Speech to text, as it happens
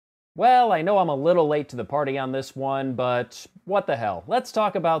Well, I know I'm a little late to the party on this one, but what the hell? Let's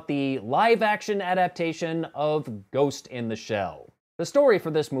talk about the live-action adaptation of Ghost in the Shell. The story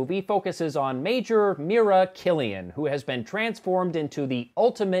for this movie focuses on Major Mira Killian, who has been transformed into the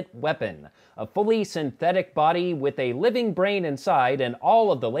ultimate weapon, a fully synthetic body with a living brain inside and all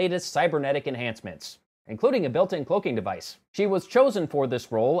of the latest cybernetic enhancements, including a built-in cloaking device. She was chosen for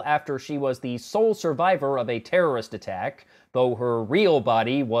this role after she was the sole survivor of a terrorist attack, though her real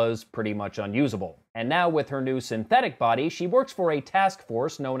body was pretty much unusable. And now with her new synthetic body, she works for a task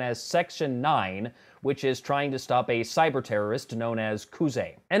force known as Section 9, which is trying to stop a cyber terrorist known as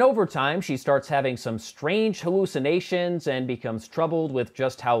Kuze. And over time, she starts having some strange hallucinations and becomes troubled with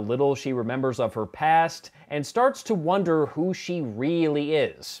just how little she remembers of her past, and starts to wonder who she really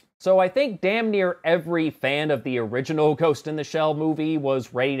is. So I think damn near every fan of the original Ghost in the Shell movie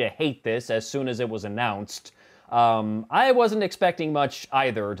was ready to hate this as soon as it was announced. I wasn't expecting much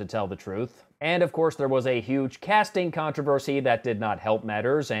either, to tell the truth. And of course, there was a huge casting controversy that did not help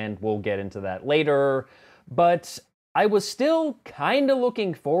matters, and we'll get into that later. But I was still kinda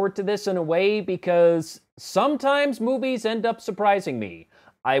looking forward to this in a way because sometimes movies end up surprising me.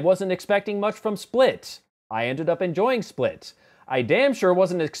 I wasn't expecting much from Split. I ended up enjoying Split. I damn sure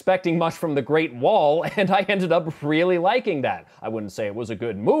wasn't expecting much from The Great Wall, and I ended up really liking that. I wouldn't say it was a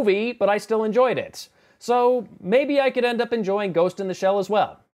good movie, but I still enjoyed it. So maybe I could end up enjoying Ghost in the Shell as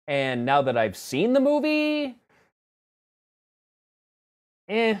well. And now that I've seen the movie,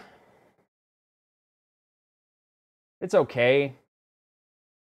 it's okay.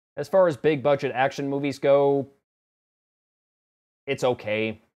 As far as big budget action movies go, it's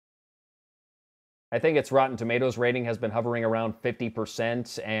okay. I think its Rotten Tomatoes rating has been hovering around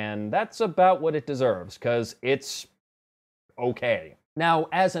 50%, and that's about what it deserves, because it's okay. Now,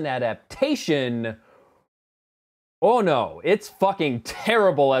 as an adaptation, oh no, it's fucking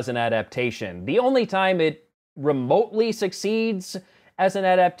terrible as an adaptation. The only time it remotely succeeds as an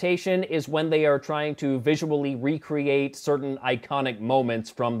adaptation is when they are trying to visually recreate certain iconic moments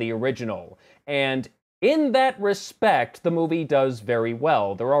from the original. And in that respect, the movie does very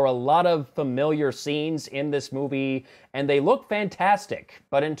well. There are a lot of familiar scenes in this movie, and they look fantastic.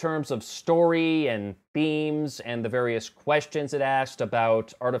 But in terms of story and themes and the various questions it asked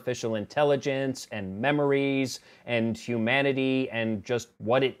about artificial intelligence and memories and humanity and just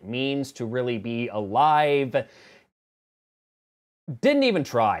what it means to really be alive, didn't even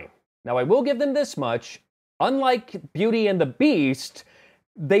try. Now, I will give them this much. Unlike Beauty and the Beast,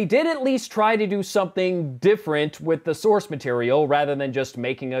 they did at least try to do something different with the source material rather than just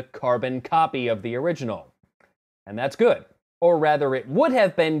making a carbon copy of the original. And that's good. Or rather, it would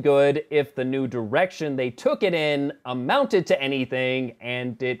have been good if the new direction they took it in amounted to anything,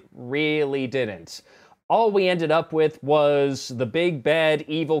 and it really didn't. All we ended up with was the big bad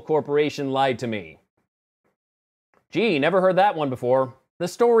evil corporation lied to me. Gee, never heard that one before. The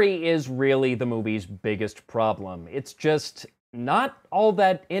story is really the movie's biggest problem. It's just not all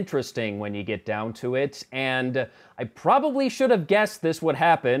that interesting when you get down to it, and I probably should have guessed this would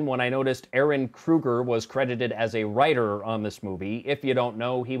happen when I noticed Aaron Kruger was credited as a writer on this movie. If you don't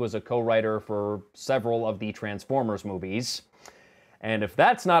know, he was a co-writer for several of the Transformers movies. And if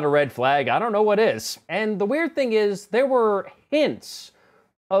that's not a red flag, I don't know what is. And the weird thing is, there were hints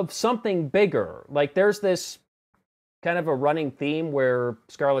of something bigger. Like, there's this kind of a running theme where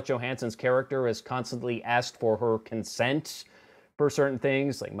Scarlett Johansson's character is constantly asked for her consent for certain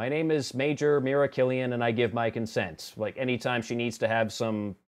things. Like, my name is Major Mira Killian and I give my consent. Like, anytime she needs to have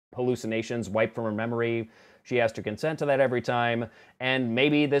some hallucinations wiped from her memory, she has to consent to that every time. And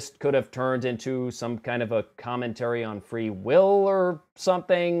maybe this could have turned into some kind of a commentary on free will or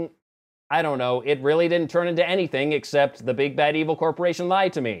something. I don't know. It really didn't turn into anything except the big bad evil corporation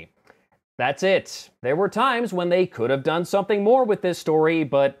lied to me. That's it. There were times when they could have done something more with this story,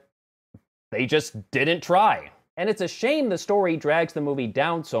 but they just didn't try. And it's a shame the story drags the movie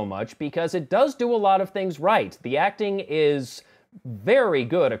down so much because it does do a lot of things right. The acting is very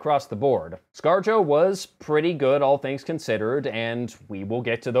good across the board. ScarJo was pretty good, all things considered, and we will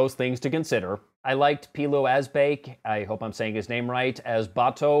get to those things to consider. I liked Pilo Asbake, I hope I'm saying his name right, as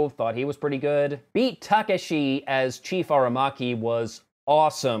Bato, thought he was pretty good. Beat Takeshi as Chief Aramaki was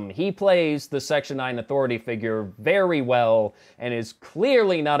awesome. He plays the Section 9 authority figure very well and is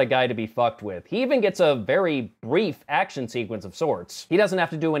clearly not a guy to be fucked with. He even gets a very brief action sequence of sorts. He doesn't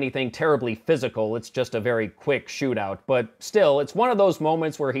have to do anything terribly physical, it's just a very quick shootout, but still, it's one of those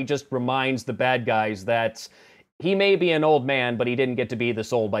moments where he just reminds the bad guys that he may be an old man, but he didn't get to be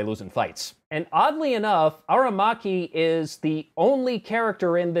this old by losing fights. And oddly enough, Aramaki is the only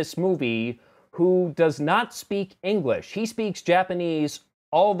character in this movie who does not speak English. He speaks Japanese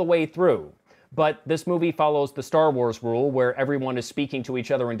all the way through. But this movie follows the Star Wars rule where everyone is speaking to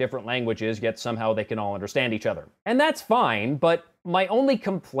each other in different languages, yet somehow they can all understand each other. And that's fine, but my only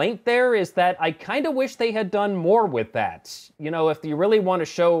complaint there is that I kind of wish they had done more with that. You know, if you really want to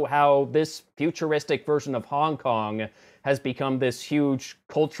show how this futuristic version of Hong Kong has become this huge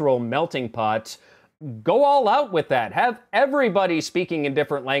cultural melting pot, go all out with that. Have everybody speaking in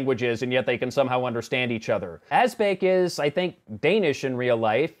different languages and yet they can somehow understand each other. Azbek is, I think, Danish in real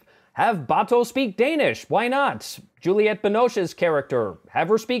life. Have Bato speak Danish. Why not? Juliette Binoche's character. Have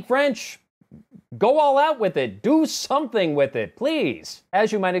her speak French. Go all out with it. Do something with it, please.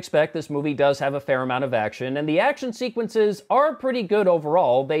 As you might expect, this movie does have a fair amount of action, and the action sequences are pretty good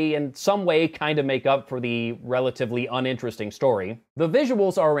overall. They, in some way, kind of make up for the relatively uninteresting story. The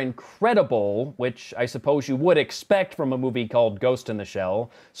visuals are incredible, which I suppose you would expect from a movie called Ghost in the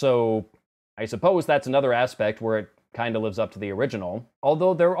Shell, so I suppose that's another aspect where it kind of lives up to the original.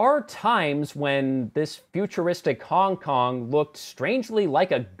 Although there are times when this futuristic Hong Kong looked strangely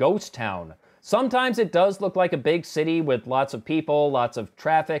like a ghost town. Sometimes it does look like a big city with lots of people, lots of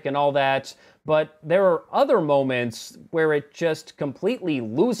traffic and all that, but there are other moments where it just completely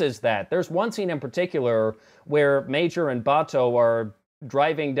loses that. There's one scene in particular where Major and Bato are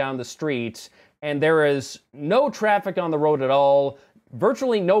driving down the street and there is no traffic on the road at all,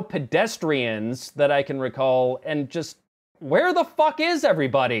 virtually no pedestrians that I can recall, and just, where the fuck is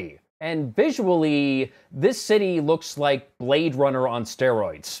everybody? And visually, this city looks like Blade Runner on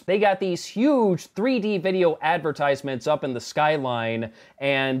steroids. They got these huge 3D video advertisements up in the skyline,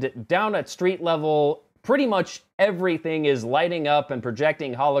 and down at street level, pretty much everything is lighting up and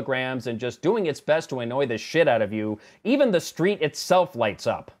projecting holograms and just doing its best to annoy the shit out of you. Even the street itself lights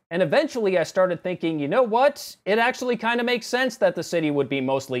up. And eventually I started thinking, you know what? It actually kind of makes sense that the city would be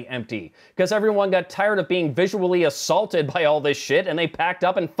mostly empty, because everyone got tired of being visually assaulted by all this shit and they packed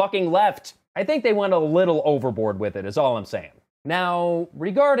up and fucking left. I think they went a little overboard with it, is all I'm saying. Now,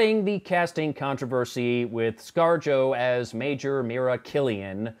 regarding the casting controversy with ScarJo as Major Mira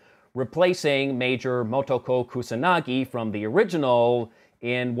Killian, replacing Major Motoko Kusanagi from the original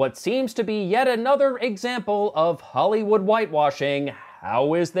in what seems to be yet another example of Hollywood whitewashing.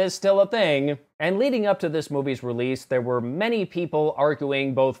 How is this still a thing? And leading up to this movie's release, there were many people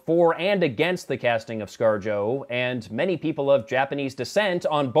arguing both for and against the casting of ScarJo, and many people of Japanese descent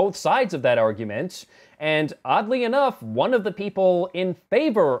on both sides of that argument. And oddly enough, one of the people in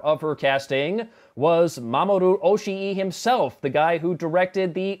favor of her casting was Mamoru Oshii himself, the guy who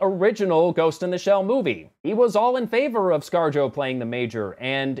directed the original Ghost in the Shell movie. He was all in favor of ScarJo playing the Major,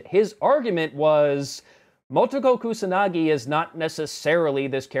 and his argument was, Motoko Kusanagi is not necessarily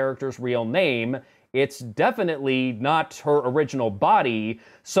this character's real name. It's definitely not her original body,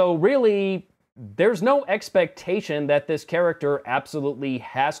 so really, there's no expectation that this character absolutely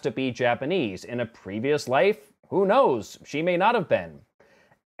has to be Japanese. In a previous life, who knows? She may not have been.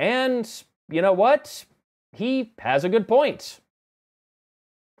 And you know what? He has a good point.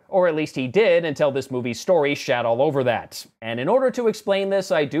 Or at least he did until this movie's story shat all over that. And in order to explain this,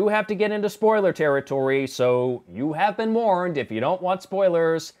 I do have to get into spoiler territory, so you have been warned. If you don't want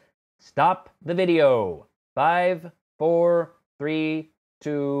spoilers, stop the video. 5, 4, 3,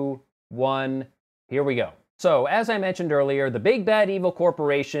 2, 1, here we go. So, as I mentioned earlier, the big bad evil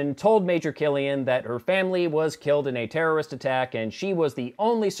corporation told Major Killian that her family was killed in a terrorist attack and she was the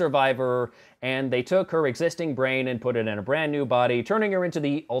only survivor, and they took her existing brain and put it in a brand new body, turning her into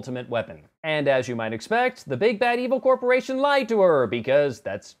the ultimate weapon. And as you might expect, the big bad evil corporation lied to her, because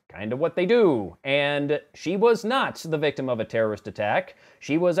that's kind of what they do. And she was not the victim of a terrorist attack.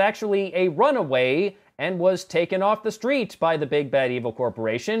 She was actually a runaway and was taken off the street by the big bad evil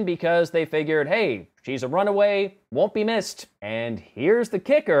corporation because they figured, hey, she's a runaway, won't be missed. And here's the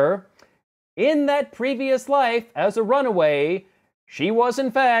kicker. In that previous life, as a runaway, she was in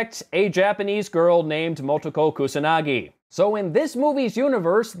fact a Japanese girl named Motoko Kusanagi. So in this movie's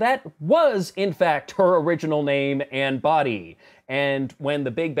universe, that was in fact her original name and body. And when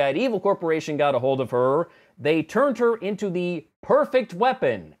the big bad evil corporation got a hold of her, they turned her into the perfect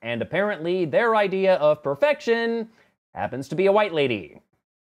weapon, and apparently their idea of perfection happens to be a white lady.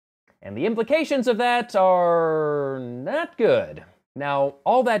 And the implications of that are not good. Now,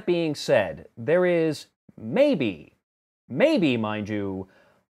 all that being said, there is maybe, mind you,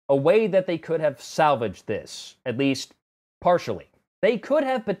 a way that they could have salvaged this, at least partially. They could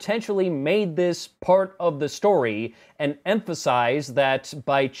have potentially made this part of the story and emphasize that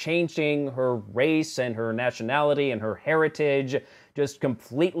by changing her race and her nationality and her heritage, just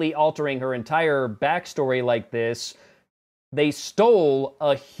completely altering her entire backstory like this, they stole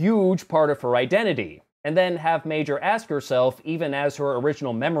a huge part of her identity. And then have Major ask herself, even as her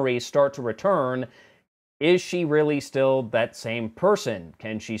original memories start to return, is she really still that same person?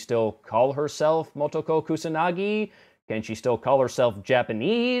 Can she still call herself Motoko Kusanagi? Can she still call herself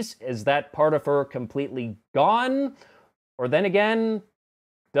Japanese? Is that part of her completely gone? Or then again,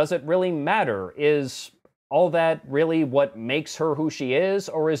 does it really matter? Is all that really what makes her who she is?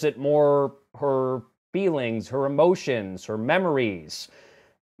 Or is it more her feelings, her emotions, her memories?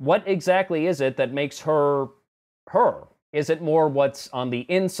 What exactly is it that makes her her? Is it more what's on the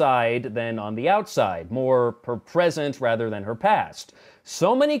inside than on the outside? More her present rather than her past?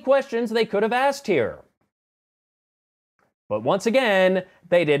 So many questions they could have asked here. But once again,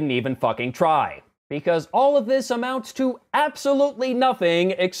 they didn't even fucking try. Because all of this amounts to absolutely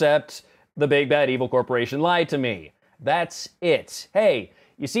nothing except the big bad evil corporation lied to me. That's it. Hey,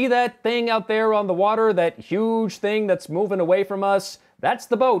 you see that thing out there on the water? That huge thing that's moving away from us? That's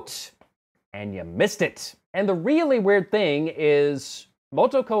the boat. And you missed it. And the really weird thing is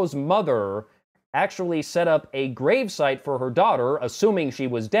Motoko's mother actually set up a gravesite for her daughter, assuming she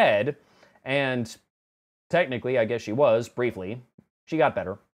was dead. And technically, I guess she was, briefly. She got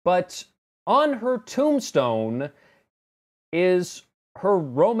better. But on her tombstone is her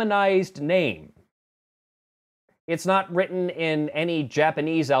Romanized name. It's not written in any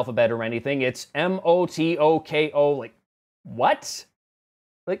Japanese alphabet or anything. It's Motoko. Like, what?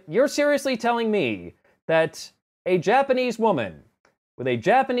 Like, you're seriously telling me that a Japanese woman with a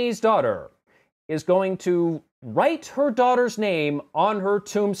Japanese daughter is going to write her daughter's name on her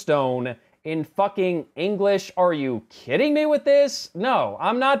tombstone in fucking English? Are you kidding me with this? No,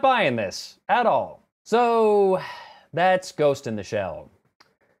 I'm not buying this at all. So, that's Ghost in the Shell.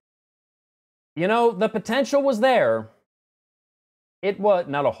 You know, the potential was there. It was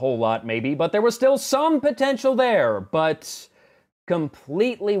not a whole lot, maybe, but there was still some potential there, but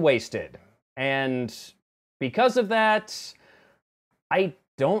completely wasted. And because of that, I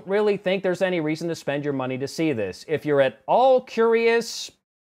don't really think there's any reason to spend your money to see this. If you're at all curious,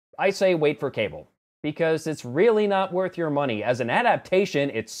 I say wait for cable, because it's really not worth your money. As an adaptation,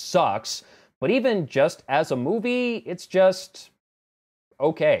 it sucks, but even just as a movie, it's just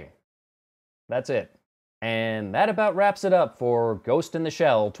okay. That's it. And that about wraps it up for Ghost in the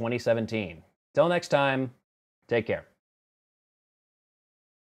Shell 2017. Till next time, take care.